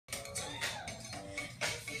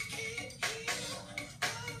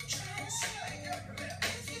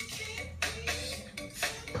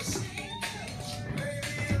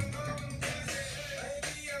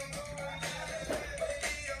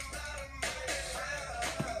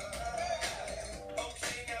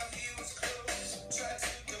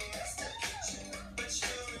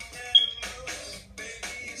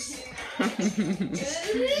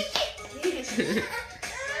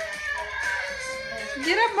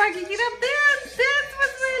Get up, Marky. Get up. Dance. Dance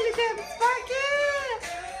with Willie. Dance, Marky.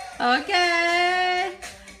 Okay.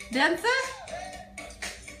 Dancer.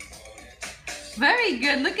 Very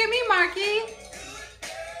good. Look at me, Marky.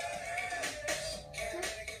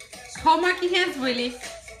 Hold Marky hands, Willie.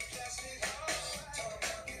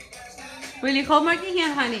 Willie, hold Marky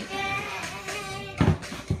hand, honey.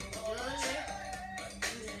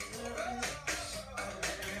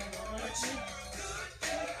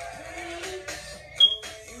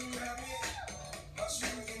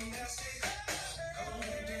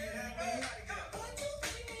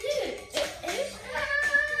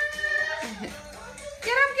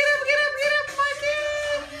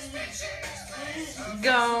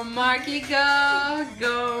 Go, Marky, go.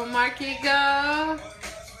 Go, Marky, go.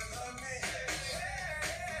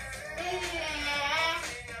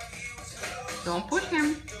 Don't push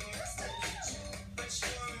him.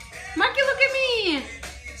 Marky, look at me.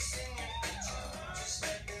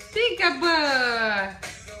 Peekaboo.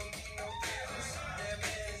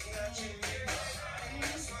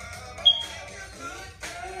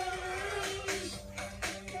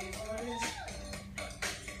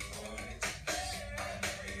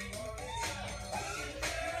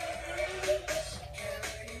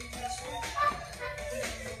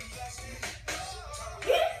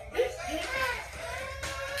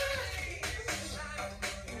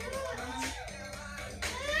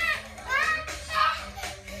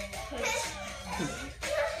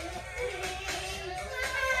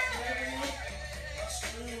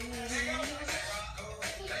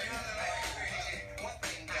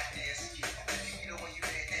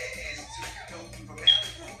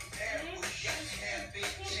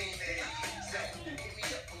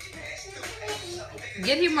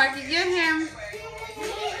 Get him, Marky, get him.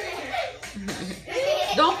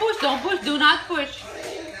 Don't push, don't push, do not push.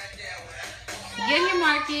 Get him,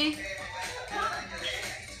 Marky.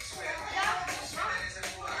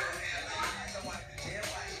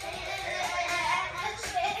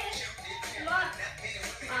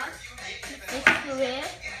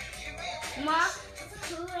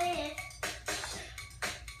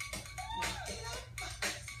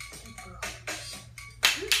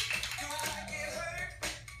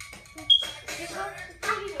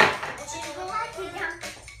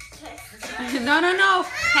 No, no, no.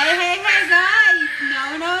 Hey, hey, hey, guys.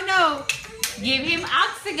 No, no, no. Give him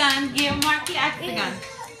octagon. Give Marky octagon.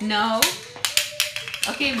 No.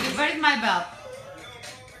 Okay, where's my belt?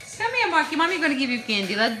 Come here, Marky. Mommy's going to give you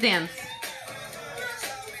candy. Let's dance.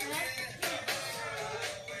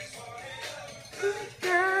 Good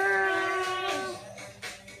girl.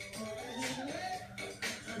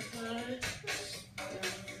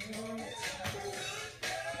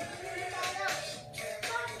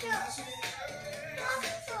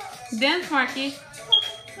 Dance, Marky.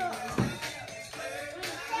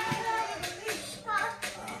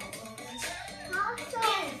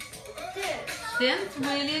 Dance,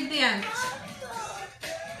 Willie, dance.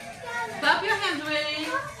 Clap your hands, Willie.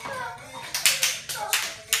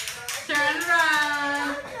 Turn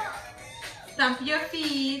around. Stomp your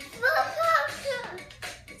feet.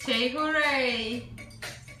 Say hooray.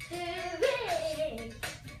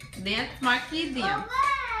 Dance, Marky, dance.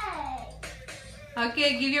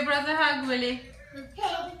 Okay, give your brother a hug, Willie.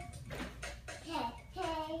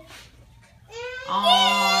 Aww.